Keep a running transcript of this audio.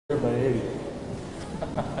Eddie.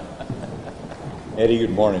 Eddie, good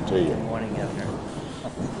morning to you. Good morning, Governor.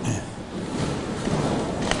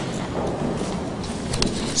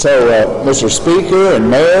 So, Mr. Speaker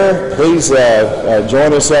and Mayor, please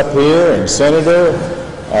join us up here, and Senator.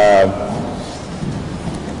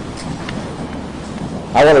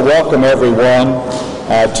 I want to welcome everyone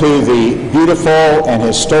to the beautiful and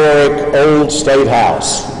historic Old State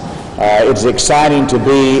House. It's exciting to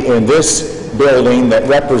be in this building that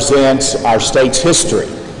represents our state's history.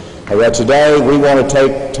 Today we want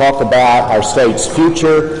to talk about our state's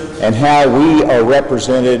future and how we are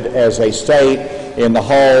represented as a state in the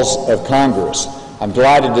halls of Congress. I'm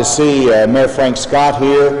delighted to see Mayor Frank Scott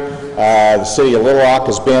here. The City of Little Rock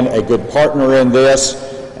has been a good partner in this.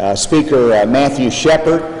 Speaker Matthew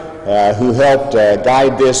Shepard, who helped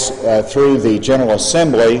guide this through the General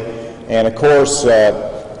Assembly, and of course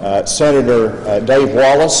Senator Dave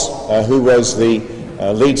Wallace, who was the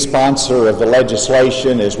lead sponsor of the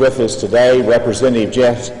legislation, is with us today. Representative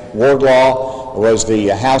Jeff Wardlaw was the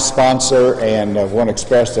House sponsor, and I want to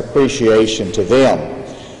express appreciation to them.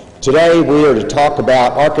 Today we are to talk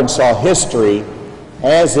about Arkansas history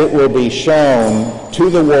as it will be shown to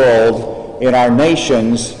the world in our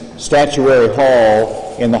nation's Statuary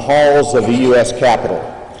Hall in the halls of the U.S. Capitol.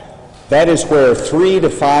 That is where 3 to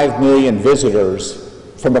 5 million visitors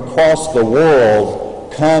from across the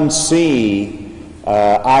world come see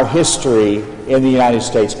our history in the United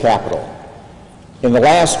States Capitol. In the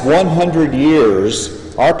last 100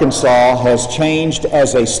 years, Arkansas has changed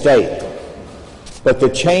as a state, but the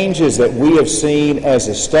changes that we have seen as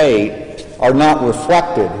a state are not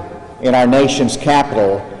reflected in our nation's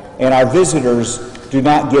capital, and our visitors do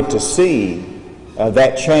not get to see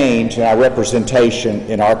that change in our representation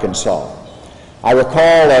in Arkansas. I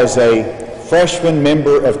recall as a freshman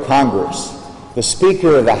member of Congress, the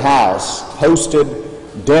Speaker of the House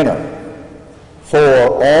hosted dinner for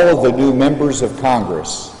all of the new members of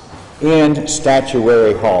Congress in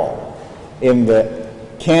Statuary Hall. In the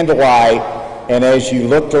candlelight, and as you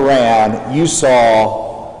looked around, you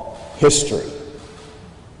saw history.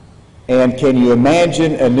 And can you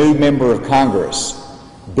imagine a new member of Congress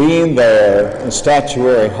being there in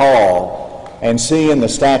Statuary Hall and seeing the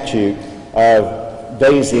statue of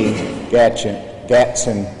Daisy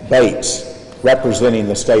Gatson Bates representing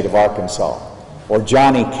the state of Arkansas, or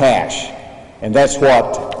Johnny Cash? And that's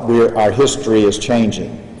what our history is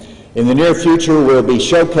changing. In the near future, we'll be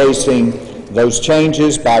showcasing those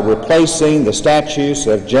changes by replacing the statues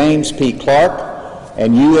of James P. Clark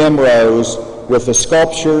and U.M. Rose with the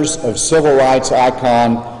sculptures of civil rights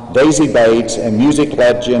icon Daisy Bates and music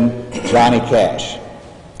legend Johnny Cash.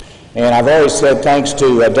 And I've already said thanks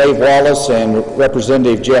to Dave Wallace and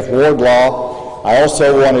Representative Jeff Wardlaw. I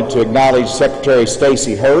also wanted to acknowledge Secretary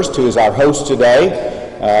Stacey Hurst, who is our host today,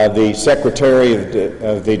 the Secretary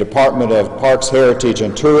of the Department of Parks, Heritage,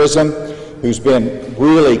 and Tourism, who's been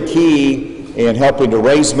really key in helping to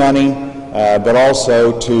raise money, but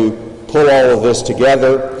also to pull all of this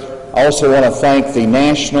together. I also want to thank the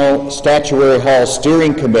National Statuary Hall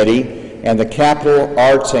Steering Committee and the Capitol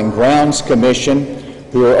Arts and Grounds Commission,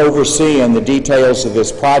 who are overseeing the details of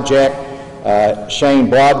this project. Shane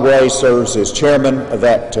Broadway serves as chairman of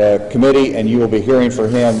that committee, and you will be hearing from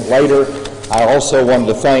him later. I also wanted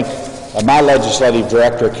to thank my legislative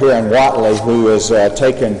director, Karen Watley, who has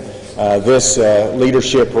taken this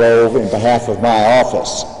leadership role in behalf of my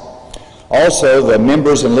office. Also, the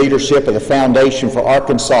members and leadership of the Foundation for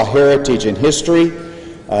Arkansas Heritage and History,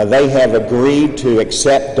 they have agreed to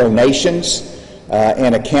accept donations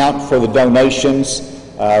and account for the donations,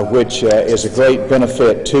 which is a great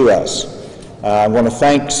benefit to us. I want to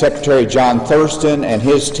thank Secretary John Thurston and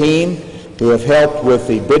his team, who have helped with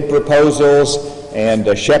the bid proposals and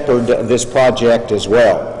shepherd this project as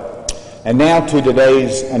well. And now to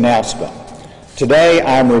today's announcement. Today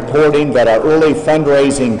I'm reporting that our early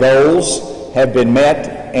fundraising goals have been met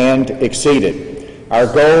and exceeded. Our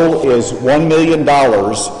goal is $1 million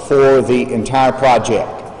for the entire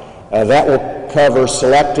project. That will cover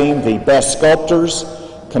selecting the best sculptors,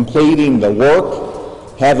 completing the work,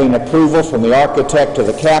 having approval from the architect of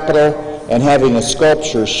the Capitol, and having the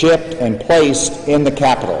sculpture shipped and placed in the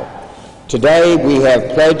Capitol. Today we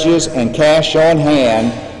have pledges and cash on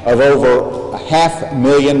hand of over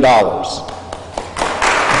 $500,000.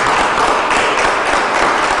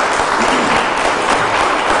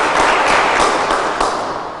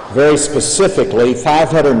 Very specifically,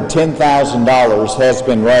 $510,000 has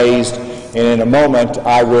been raised, and in a moment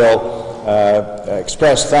I will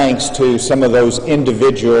express thanks to some of those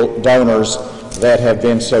individual donors that have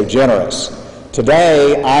been so generous.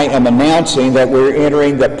 Today I am announcing that we're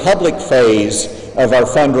entering the public phase of our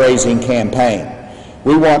fundraising campaign.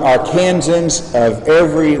 We want Arkansans of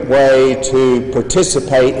every way to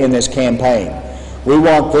participate in this campaign. We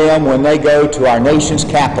want them, when they go to our nation's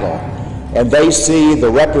capital and they see the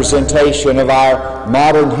representation of our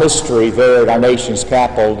modern history there at our nation's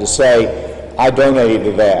capital, to say, I donated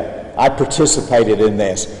to that, I participated in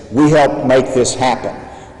this, we helped make this happen.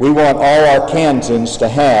 We want all Arkansans to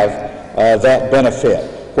have that benefit.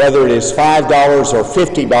 Whether it is $5 or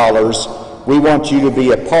 $50, we want you to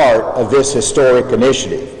be a part of this historic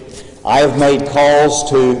initiative. I have made calls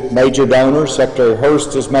to major donors. Secretary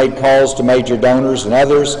Hurst has made calls to major donors and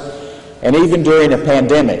others. And even during a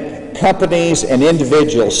pandemic, companies and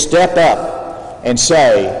individuals step up and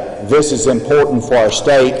say, this is important for our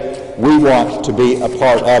state. We want to be a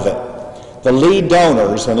part of it. The lead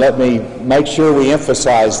donors, and let me make sure we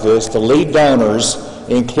emphasize this, the lead donors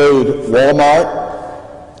include Walmart,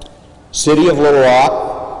 City of Little Rock,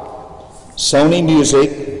 Sony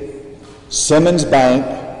Music, Simmons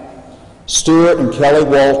Bank, Stuart and Kelly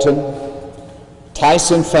Walton,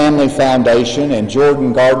 Tyson Family Foundation, and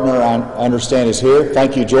Jordan Gardner, I understand, is here.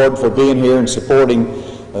 Thank you, Jordan, for being here and supporting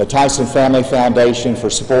the Tyson Family Foundation, for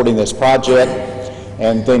supporting this project.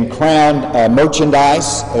 And then Crown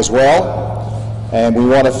Merchandise as well. And we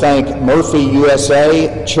want to thank Murphy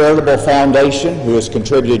USA Charitable Foundation, who has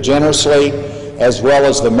contributed generously, as well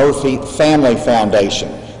as the Murphy Family Foundation.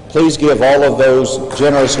 Please give all of those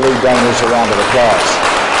generous lead donors a round of applause.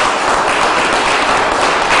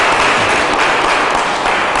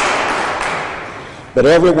 But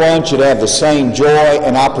everyone should have the same joy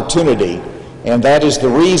and opportunity, and that is the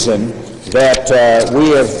reason that we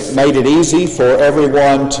have made it easy for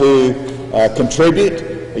everyone to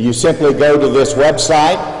contribute. You simply go to this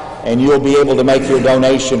website and you'll be able to make your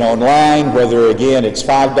donation online, whether again it's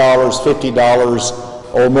 $5,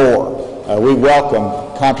 $50 or more. We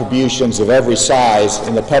welcome contributions of every size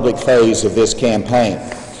in the public phase of this campaign.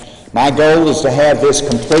 My goal is to have this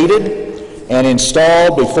completed and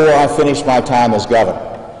installed before I finish my time as governor.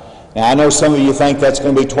 Now, I know some of you think that's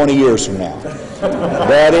going to be 20 years from now,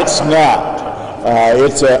 but it's not.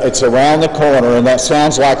 It's around the corner, and that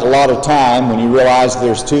sounds like a lot of time when you realize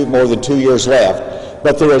there's more than 2 years left,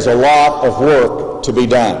 but there is a lot of work to be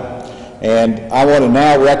done. And I want to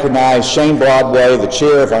now recognize Shane Broadway, the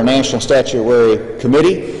chair of our National Statuary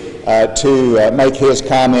Committee, to make his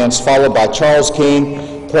comments, followed by Charles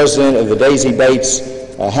King, president of the Daisy Bates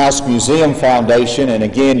House Museum Foundation. And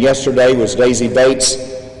again, yesterday was Daisy Bates'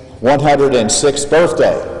 106th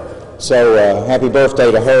birthday. So happy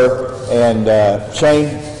birthday to her. And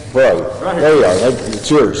Shane, bro, there you are.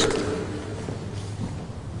 It's yours.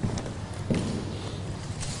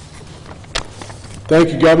 Thank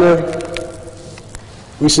you, Governor.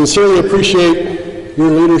 We sincerely appreciate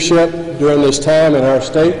your leadership during this time in our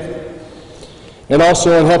state, and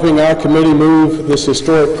also in helping our committee move this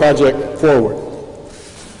historic project forward.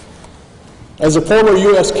 As a former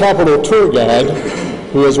U.S. Capitol tour guide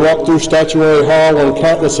who has walked through Statuary Hall on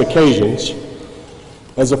countless occasions,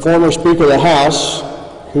 as a former Speaker of the House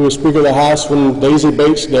who was Speaker of the House when Daisy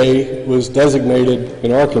Bates Day was designated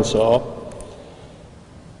in Arkansas,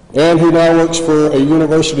 and who now works for a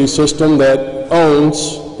university system that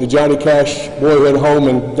owns the Johnny Cash Boyhood Home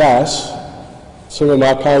in Dice. Some of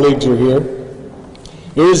my colleagues are here.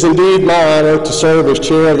 It is indeed my honor to serve as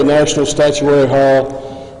chair of the National Statuary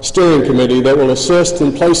Hall Steering Committee that will assist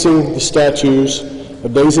in placing the statues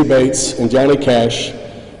of Daisy Bates and Johnny Cash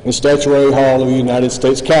in Statuary Hall of the United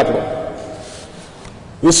States Capitol.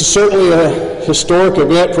 This is certainly a historic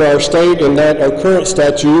event for our state in that our current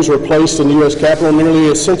statues were placed in the U.S. Capitol nearly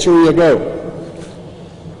a century ago.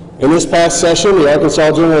 In this past session, the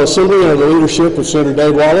Arkansas General Assembly, under the leadership of Senator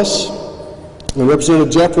Dave Wallace and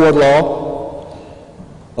Representative Jeff Wardlaw,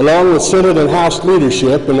 along with Senate and House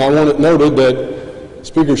leadership, and I want it noted that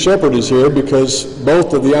Speaker Shepherd is here because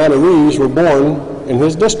both of the honorees were born in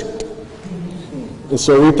his district. And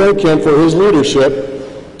so we thank him for his leadership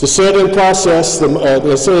to set in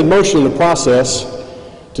motion the process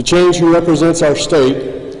to change who represents our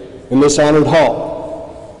state in this honored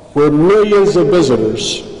hall, where millions of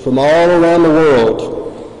visitors from all around the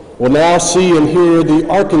world will now see and hear the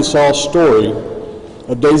Arkansas story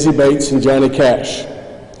of Daisy Bates and Johnny Cash,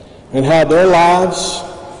 and how their lives,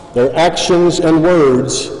 their actions and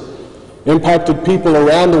words impacted people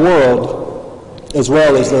around the world as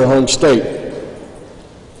well as their home state.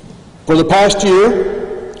 For the past year,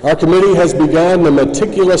 our committee has begun the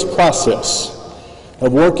meticulous process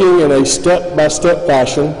of working in a step-by-step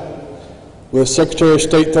fashion with Secretary of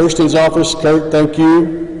State Thurston's office, Kurt, thank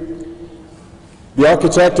you, the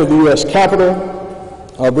architect of the U.S. Capitol,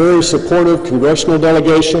 our very supportive congressional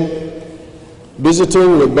delegation,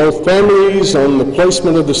 visiting with both families on the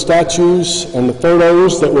placement of the statues and the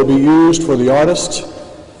photos that will be used for the artist.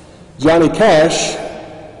 Johnny Cash,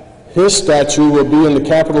 his statue will be in the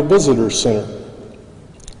Capitol Visitor Center.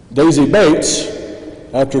 Daisy Bates,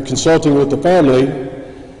 after consulting with the family,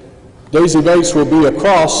 Daisy Bates will be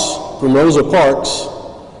across from Rosa Parks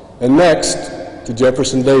and next to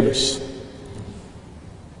Jefferson Davis.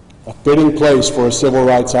 A fitting place for a civil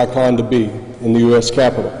rights icon to be in the U.S.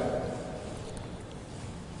 Capitol.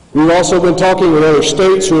 We've also been talking with other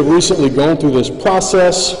states who have recently gone through this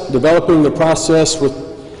process, developing the process for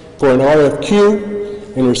an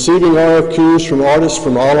RFQ and receiving RFQs from artists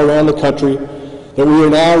from all around the country that we are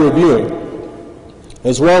now reviewing,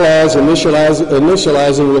 as well as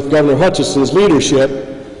initializing with Governor Hutchinson's leadership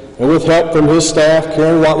and with help from his staff,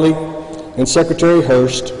 Karen Watley and Secretary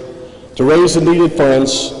Hurst, to raise the needed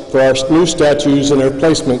funds for our new statues and their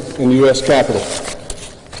placement in the U.S. Capitol.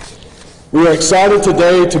 We are excited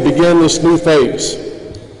today to begin this new phase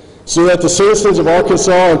so that the citizens of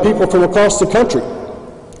Arkansas and people from across the country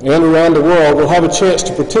and around the world will have a chance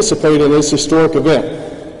to participate in this historic event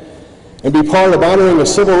and be part of honoring a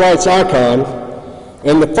civil rights icon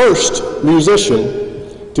and the first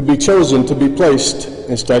musician to be chosen to be placed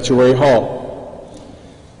in Statuary Hall.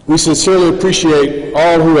 We sincerely appreciate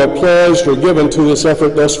all who have pledged or given to this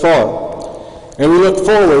effort thus far, and we look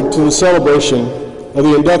forward to the celebration of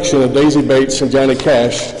the induction of Daisy Bates and Johnny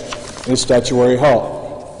Cash in Statuary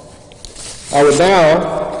Hall. I would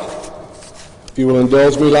now, if you will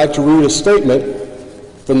indulge me, like to read a statement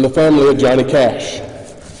from the family of Johnny Cash.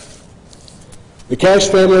 The Cash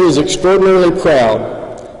family is extraordinarily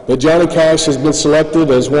proud that Johnny Cash has been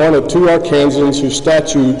selected as one of 2 Arkansans whose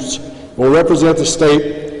statues will represent the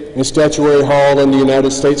state in Statuary Hall in the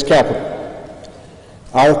United States Capitol.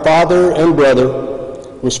 Our father and brother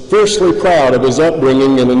was fiercely proud of his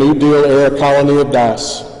upbringing in the New Deal era colony of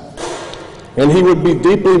Dice, and he would be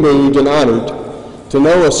deeply moved and honored to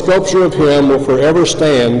know a sculpture of him will forever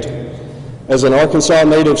stand as an Arkansas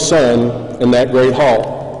native son in that great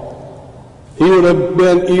hall. He would have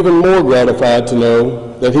been even more gratified to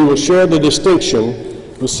know that he will share the distinction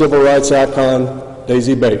with civil rights icon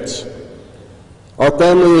Daisy Bates. Our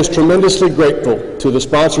family is tremendously grateful to the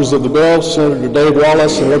sponsors of the bill, Senator Dave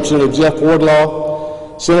Wallace and Representative Jeff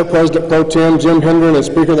Wardlaw, Senate President Pro Tem Jim Hendren, and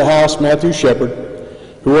Speaker of the House Matthew Shepard,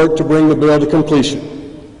 who worked to bring the bill to completion.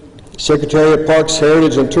 Secretary of Parks,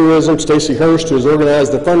 Heritage, and Tourism Stacey Hurst, who has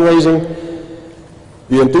organized the fundraising,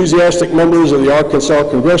 the enthusiastic members of the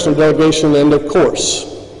Arkansas Congressional Delegation, and of course,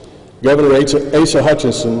 Governor Asa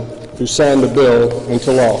Hutchinson, who signed the bill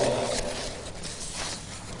into law.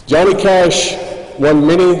 Johnny Cash won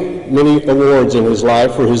many awards in his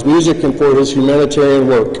life for his music and for his humanitarian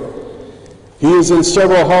work. He is in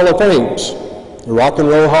several Hall of Fames: the Rock and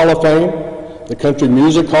Roll Hall of Fame, the Country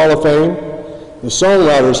Music Hall of Fame, the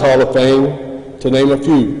Songwriters Hall of Fame, to name a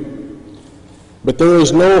few. But there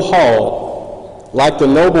is no hall like the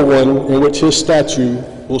noble one in which his statue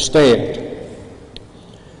will stand.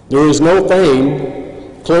 There is no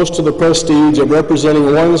fame close to the prestige of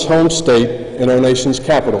representing one's home state in our nation's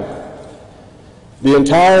capital. The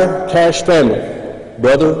entire Cash family,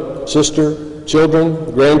 brother, sister,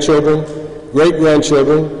 children, grandchildren,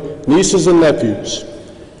 great-grandchildren, nieces and nephews,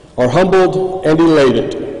 are humbled and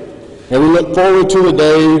elated, and we look forward to the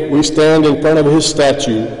day we stand in front of his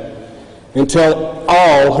statue and tell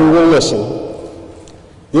all who will listen,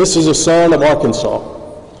 this is a son of Arkansas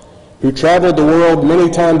who traveled the world many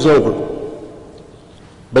times over,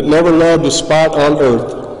 but never loved a spot on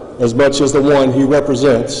earth as much as the one he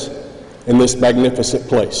represents in this magnificent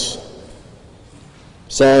place.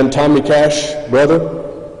 Signed, Tommy Cash, brother;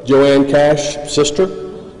 Joanne Cash, sister;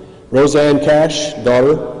 Roseanne Cash,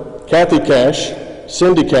 daughter; Kathy Cash,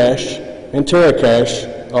 Cindy Cash, and Tara Cash,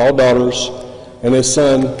 all daughters, and his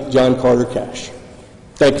son, John Carter Cash.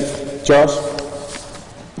 Thank you. Charles?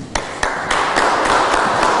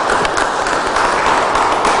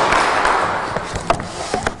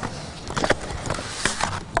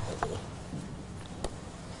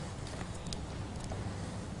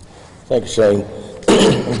 Thank you, Shane.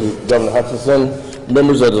 Governor Hutchinson,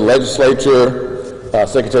 members of the legislature,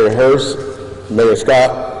 Secretary Hurst, Mayor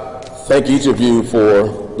Scott, thank each of you for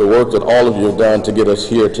the work that all of you have done to get us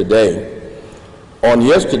here today. On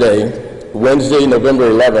yesterday, Wednesday, November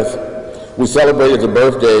 11th, we celebrated the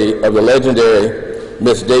birthday of the legendary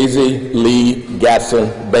Miss Daisy Lee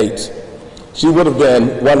Gatson Bates. She would have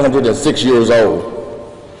been 106 years old.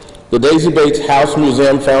 The Daisy Bates House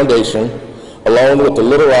Museum Foundation, along with the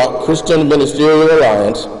Little Rock Christian Ministerial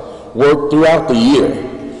Alliance, worked throughout the year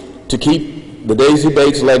to keep the Daisy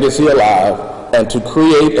Bates legacy alive and to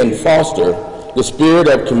create and foster the spirit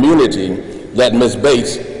of community that Ms.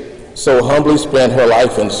 Bates so humbly spent her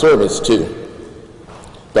life in service to.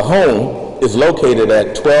 The home is located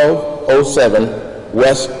at 1207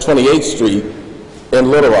 West 28th Street in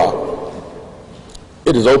Little Rock.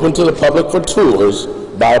 It is open to the public for tours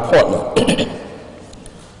by appointment.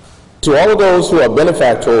 To all of those who are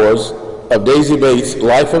benefactors of Daisy Bates'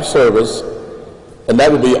 life of service, and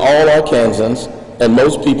that would be all Arkansans and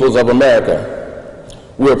most peoples of America,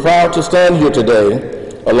 we are proud to stand here today,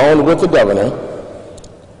 along with the governor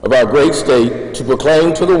of our great state, to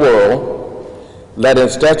proclaim to the world that in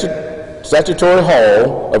Statuary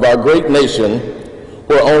Hall of our great nation,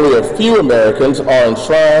 where only a few Americans are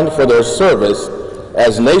enshrined for their service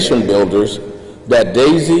as nation builders, that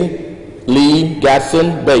Daisy Lee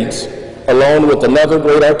Gatson Bates, along with another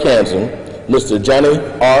great Arkansan, Mr. Johnny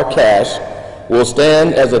R. Cash, will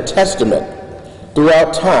stand as a testament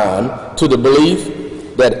throughout time to the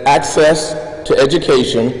belief that access to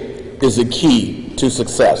education is the key to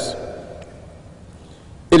success.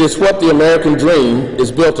 It is what the American dream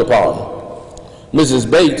is built upon. Mrs.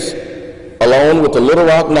 Bates, along with the Little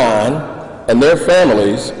Rock Nine and their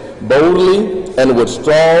families, boldly and with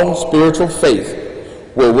strong spiritual faith,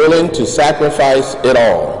 were willing to sacrifice it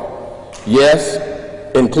all. Yes,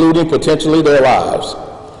 including potentially their lives,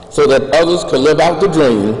 so that others could live out the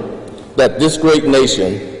dream that this great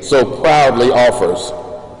nation so proudly offers.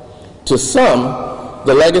 To some,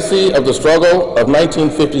 the legacy of the struggle of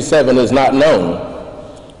 1957 is not known.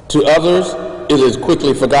 To others, it is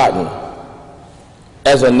quickly forgotten.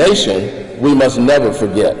 As a nation, we must never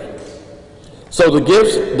forget. So the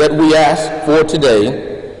gifts that we ask for today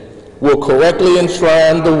will correctly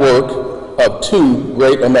enshrine the work of two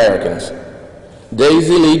great Americans.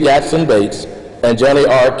 Daisy Lee Gatson Bates and Johnny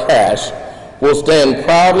R. Cash will stand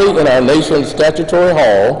proudly in our nation's statutory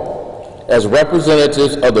hall as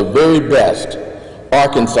representatives of the very best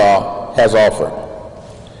Arkansas has offered.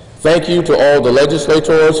 Thank you to all the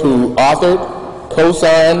legislators who authored,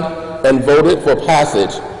 co-signed, and voted for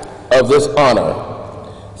passage of this honor.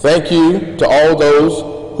 Thank you to all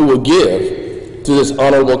those who will give to this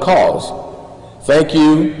honorable cause. Thank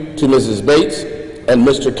you to Mrs. Bates and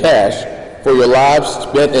Mr. Cash for your lives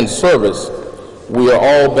spent in service. We are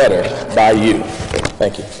all better by you.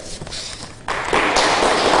 Thank you.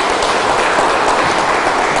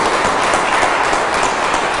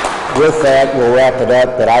 With that, we'll wrap it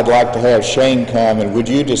up, but I'd like to have Shane come, and would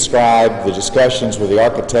you describe the discussions with the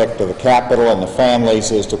architect of the Capitol and the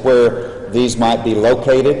families as to where these might be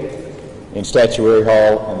located in Statuary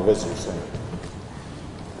Hall and the Visitor Center?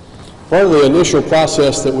 Part of the initial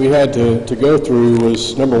process that we had to go through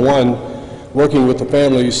was, number one, working with the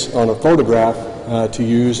families on a photograph to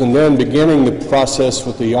use, and then beginning the process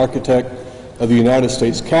with the architect of the United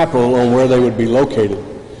States Capitol on where they would be located.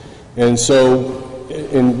 And so,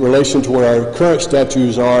 in relation to where our current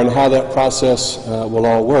statues are and how that process will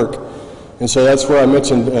all work. And so that's where I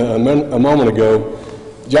mentioned a moment ago,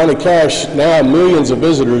 Johnny Cash, now millions of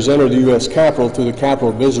visitors enter the U.S. Capitol through the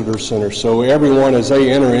Capitol Visitor Center. So everyone, as they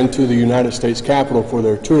enter into the United States Capitol for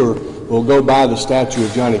their tour, will go by the statue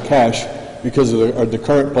of Johnny Cash because of the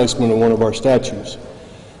current placement of one of our statues.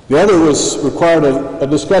 The other required a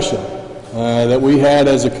discussion that we had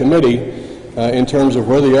as a committee in terms of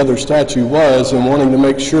where the other statue was, and wanting to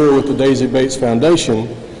make sure with the Daisy Bates Foundation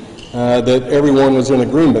that everyone was in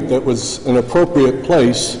agreement that was an appropriate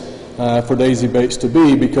place for Daisy Bates to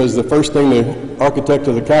be, because the first thing the architect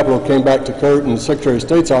of the Capitol came back to Kurt and the Secretary of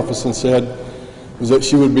State's office and said was that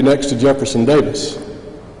she would be next to Jefferson Davis.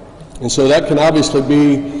 And so that can obviously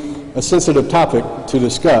be a sensitive topic to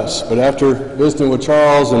discuss, but after visiting with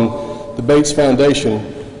Charles and the Bates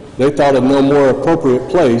Foundation, they thought of no more appropriate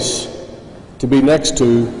place to be next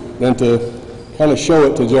to than to kind of show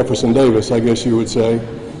it to Jefferson Davis, I guess you would say,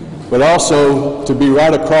 but also to be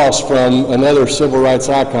right across from another civil rights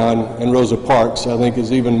icon in Rosa Parks. I think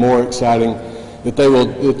is even more exciting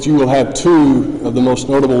that you will have two of the most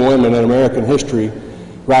notable women in American history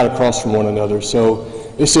right across from one another. So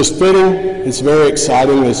it's just fitting. It's very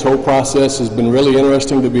exciting. This whole process has been really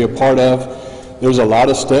interesting to be a part of. There's a lot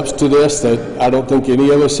of steps to this that I don't think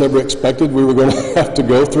any of us ever expected we were going to have to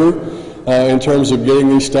go through in terms of getting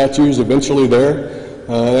these statues eventually there.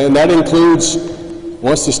 And that includes,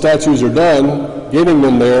 once the statues are done, getting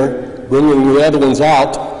them there, bringing the other ones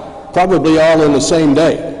out, probably all in the same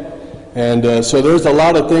day. And so there's a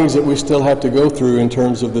lot of things that we still have to go through in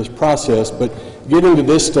terms of this process, but getting to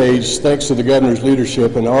this stage, thanks to the governor's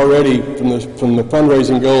leadership, and already from the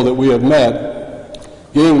fundraising goal that we have met,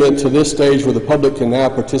 getting to this stage where the public can now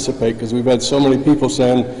participate, because we've had so many people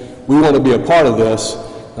saying, we want to be a part of this.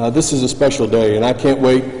 This is a special day, and I can't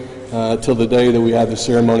wait till the day that we have the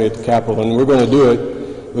ceremony at the Capitol. And we're going to do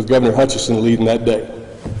it with Governor Hutchinson leading that day.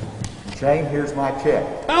 Shane, here's my check.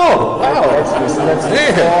 Oh, wow. That's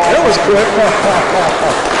Man, that was quick.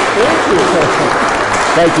 Thank you.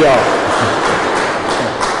 Thank you, all.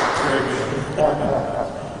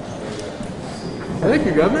 Thank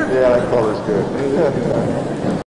you, Governor. Yeah, that color's good.